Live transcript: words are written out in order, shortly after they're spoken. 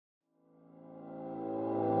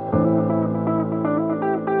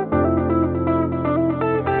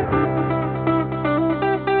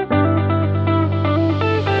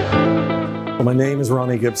Well, my name is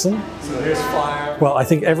Ronnie Gibson. So here's fire. Well, I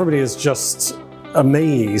think everybody is just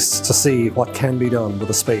amazed to see what can be done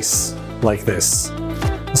with a space like this.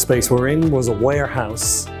 The space we're in was a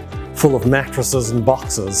warehouse full of mattresses and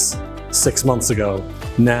boxes 6 months ago.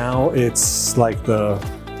 Now it's like the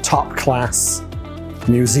top class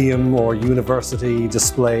museum or university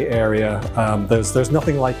display area. There's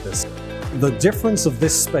nothing like this. The difference of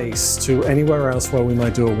this space to anywhere else where we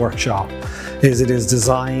might do a workshop is it is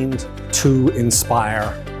designed to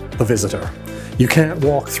inspire the visitor. You can't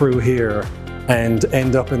walk through here and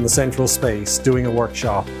end up in the central space doing a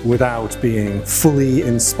workshop without being fully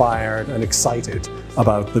inspired and excited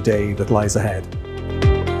about the day that lies ahead.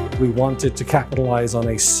 We wanted to capitalize on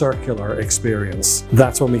a circular experience.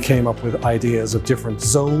 That's when we came up with ideas of different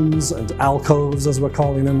zones and alcoves, as we're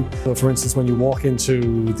calling them. So for instance, when you walk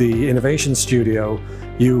into the innovation studio,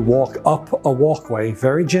 you walk up a walkway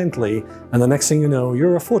very gently, and the next thing you know,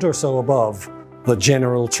 you're a foot or so above the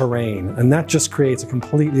general terrain. And that just creates a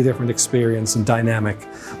completely different experience and dynamic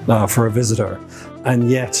for a visitor.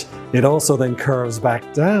 And yet, it also then curves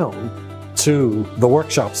back down to the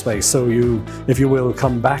workshop space. So you, if you will,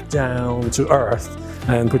 come back down to earth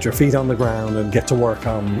and put your feet on the ground and get to work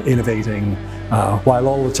on innovating while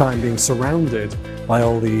all the time being surrounded by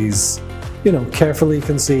all these, carefully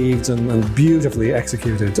conceived and beautifully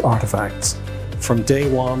executed artifacts. From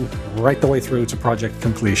day one, right the way through to project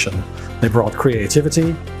completion. They brought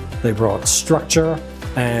creativity, they brought structure,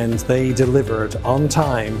 and they delivered on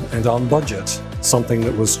time and on budget something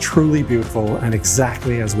that was truly beautiful and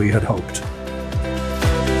exactly as we had hoped.